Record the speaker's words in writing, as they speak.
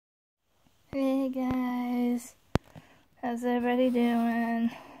Hey guys, how's everybody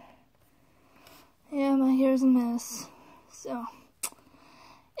doing? Yeah, my hair's a mess, so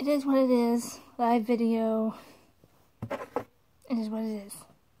it is what it is. Live video, it is what it is.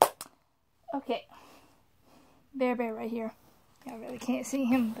 Okay, Bear right here. I really can't see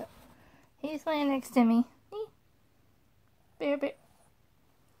him, but he's laying next to me. Bear.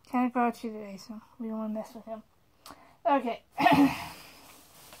 Kind of grouchy today, so we don't want to mess with him. Okay.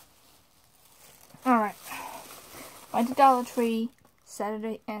 Alright. Went to Dollar Tree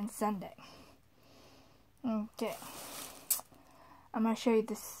Saturday and Sunday. Okay. I'm going to show you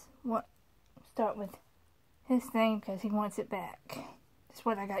this. Start with his thing because he wants it back. This is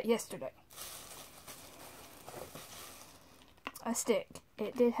what I got yesterday. A stick.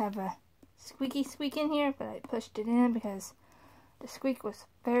 It did have a squeaky squeak in here, but I pushed it in because the squeak was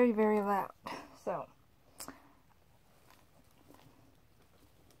very, very loud. So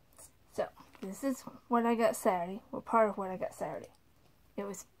this is what I got Saturday. Well, part of what I got Saturday. It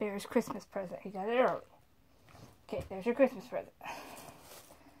was Bear's Christmas present. He got it early. Okay, there's your Christmas present.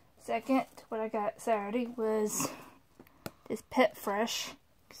 Second, what I got Saturday was this Pet Fresh.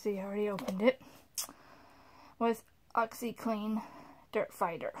 See, I already opened it. Was OxyClean Dirt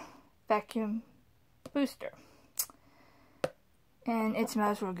Fighter Vacuum Booster. And it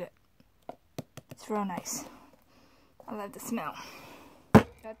smells real good. It's real nice. I love the smell.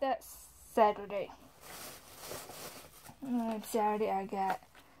 Got that Saturday. Saturday I got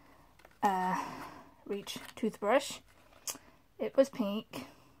a Reach toothbrush. It was pink.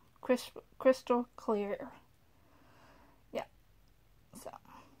 Crystal clear. Yeah. So,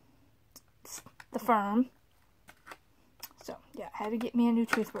 it's the Firm. So, yeah, I had to get me a new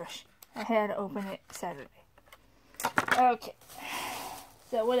toothbrush. I had to open it Saturday. Okay.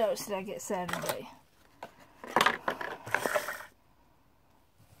 So, what else did I get Saturday?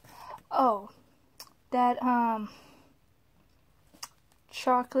 Oh, that,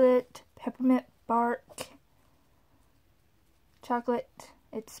 chocolate peppermint bark.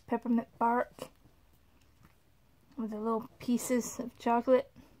 It's peppermint bark with the little pieces of chocolate.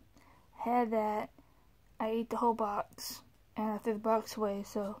 I had that. I ate the whole box and I threw the box away,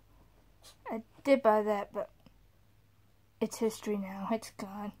 so I did buy that, but it's history now. It's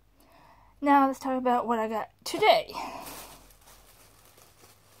gone. Now let's talk about what I got today.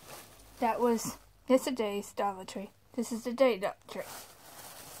 That was yesterday's Dollar Tree. This is today's Dollar Tree.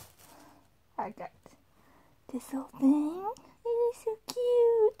 I got this little thing. It is so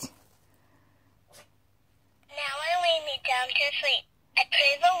cute. Now I lay me down to sleep. I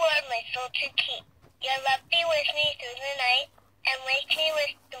pray the Lord my soul to keep. Your love be with me through the night, and wake me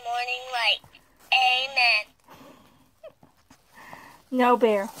with the morning light. Amen. No,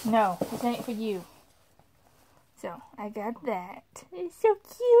 Bear. No, this ain't for you. So, I got that. It's so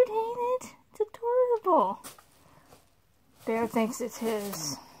cute, ain't it? It's adorable. Bear thinks it's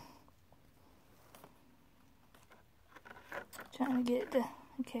his. Trying to get it to,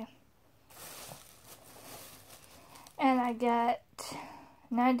 okay. And I got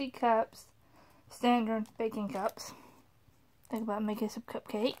 90 cups, standard baking cups. Think about making some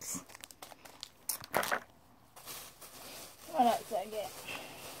cupcakes. What else did I get?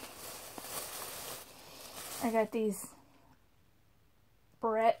 I got these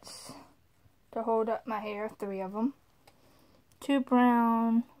barrettes to hold up my hair, 3 of them. 2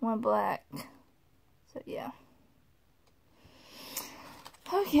 brown, 1 black. So, yeah.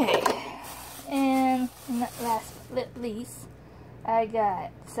 Okay. And last but least, I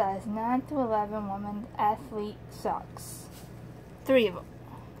got size 9 to 11 women's athlete socks. 3 of them.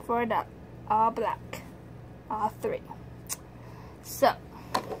 For $1. All black. All 3. So,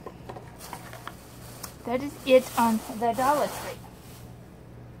 that is it on the Dollar Tree.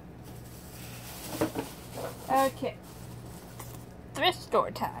 Okay. Thrift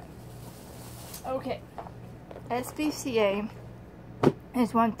store time. Okay. spca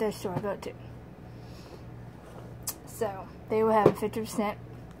is one thrift store I go to. So, they will have 50%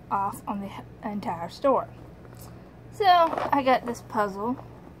 off on the entire store. So, I got this puzzle.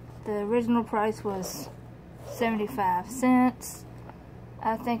 The original price was 75 cents.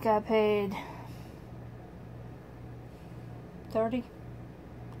 I think I paid 30,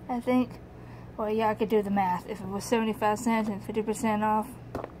 I think. Well, yeah, I could do the math. If it was 75 cents and 50% off,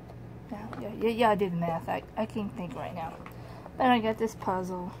 yeah, I do the math. I can't think right now. But I got this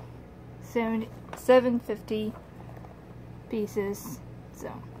puzzle, 750 pieces.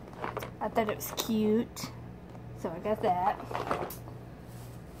 So I thought it was cute, so I got that.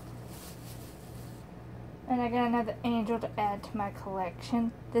 And I got another angel to add to my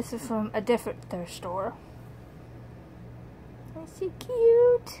collection. This is from a different thrift store. Is she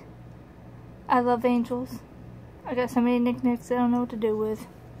cute? I love angels. I got so many knickknacks I don't know what to do with.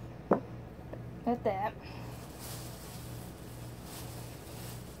 Got that.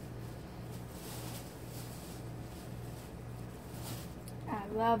 I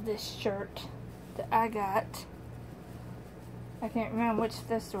love this shirt that I got. I can't remember which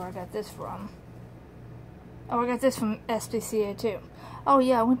thrift store I got this from. Oh, I got this from spca too. Oh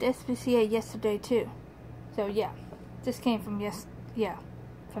yeah, I went to spca yesterday too. So yeah, this came from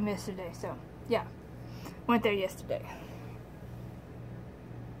from yesterday. So yeah, went there yesterday.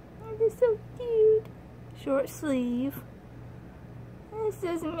 Oh, this is so cute. Short sleeve. It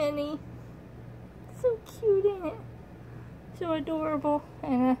says Minnie. So cute, ain't it? So adorable.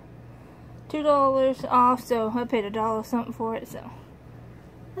 And $2 off, so I paid $1 something for it. So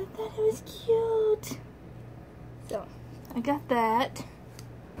I thought it was cute. So I got that.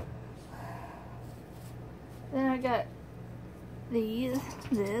 Then I got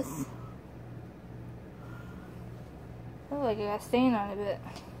this. I look like I got a stain on it a bit.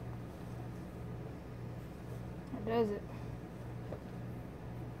 Or does it?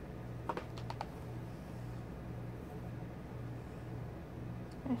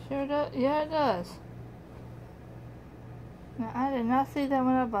 It sure does. Yeah, it does. Now, I did not see that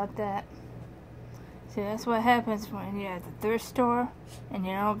when I bought that. See, that's what happens when you're at the thrift store and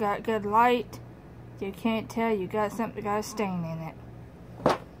you don't got good light. You can't tell you got something, got a stain in it.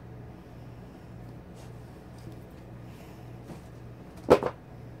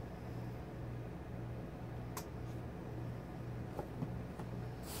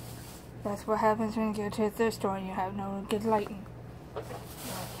 That's what happens when you go to a thrift store and you have no good lighting. You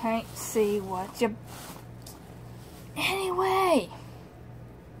can't see what you... Anyway,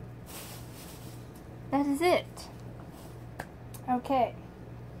 that is it. Okay.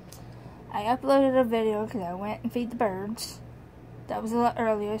 I uploaded a video because I went and feed the birds. That was a lot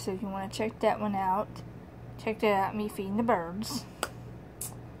earlier, so if you want to check that one out, check that out, me feeding the birds.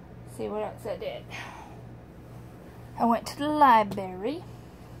 See what else I did. I went to the library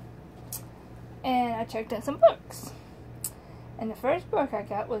and I checked out some books. And the first book I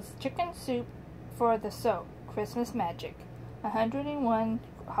got was Chicken Soup for the Soul, Christmas Magic. 101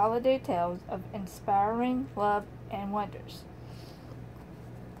 Holiday Tales of Inspiring Love and Wonders.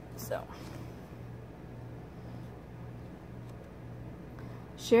 So,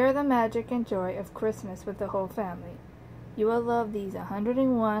 share the magic and joy of Christmas with the whole family. You will love these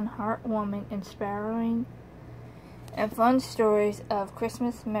 101 heartwarming, inspiring, and fun stories of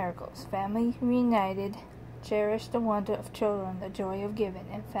Christmas miracles. Family reunited, cherish the wonder of children, the joy of giving,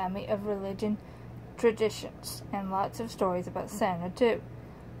 and family of religion, traditions, and lots of stories about Santa too.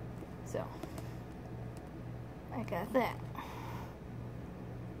 So, I got that.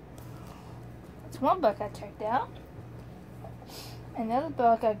 That's one book I checked out. Another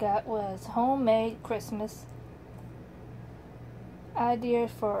book I got was Homemade Christmas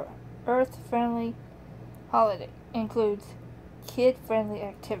Ideas for Earth-Friendly Holiday. Includes kid-friendly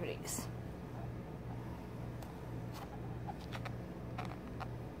activities.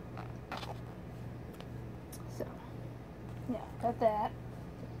 So, yeah, got that.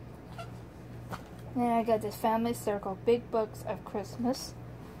 Then I got this Family Circle, Big Books of Christmas.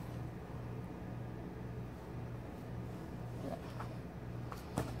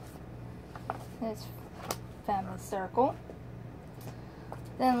 This Family Circle.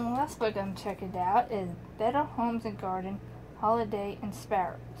 Then the last book I'm checking out is Better Homes and Garden, Holiday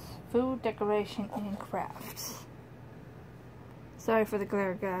Inspirers, Food, Decoration, and Crafts. Sorry for the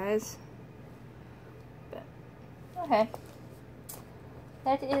glare, guys. But, okay.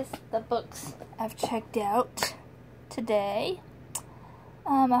 That is the books I've checked out today.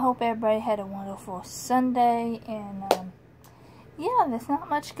 I hope everybody had a wonderful Sunday, and yeah, there's not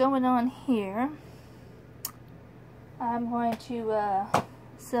much going on here. I'm going to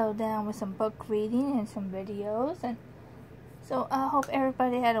settle down with some book reading and some videos, and so I hope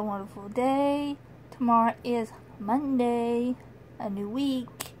everybody had a wonderful day. Tomorrow is Monday, a new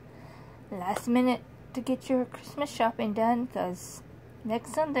week. Last minute to get your Christmas shopping done, because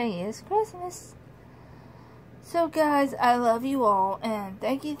next Sunday is Christmas. So guys, I love you all, and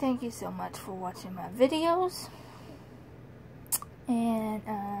thank you so much for watching my videos.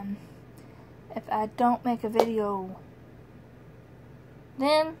 And if I don't make a video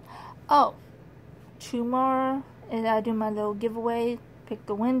then, tomorrow is I do my little giveaway, pick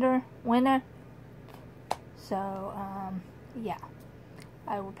the winner. So yeah,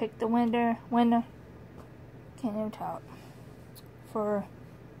 I will pick the winner. Can't even talk. For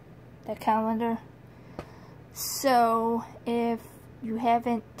the calendar. So if you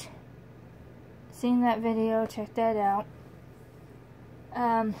haven't seen that video, check that out.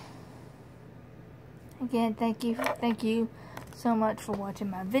 Again, thank you so much for watching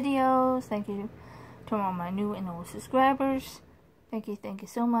my videos. Thank you to all my new and old subscribers. Thank you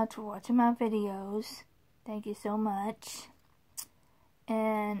so much for watching my videos. Thank you so much.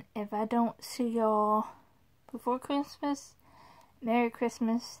 And if I don't see y'all before Christmas, Merry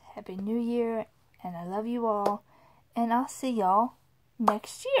Christmas, Happy New Year, and I love you all. And I'll see y'all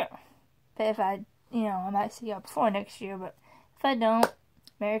next year. But if I might see y'all before next year, but if I don't,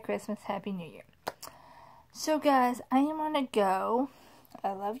 Merry Christmas, Happy New Year. So guys, I am gonna go.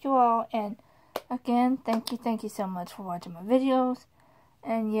 I love you all, and again, thank you so much for watching my videos.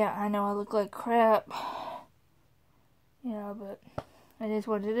 And yeah, I know I look like crap, but it is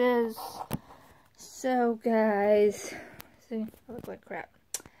what it is. So guys, see, I look like crap.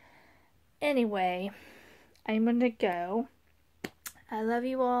 Anyway, I'm gonna go. I love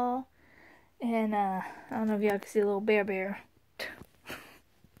you all, and I don't know if y'all can see a little bear.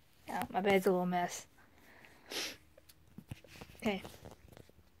 Yeah, my bed's a little mess. Okay,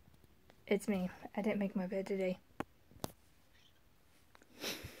 it's me. I didn't make my bed today.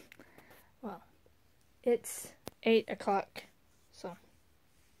 Well, it's 8 o'clock, so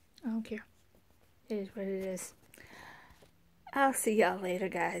I don't care. It is what it is. I'll see y'all later,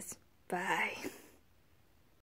 guys. Bye.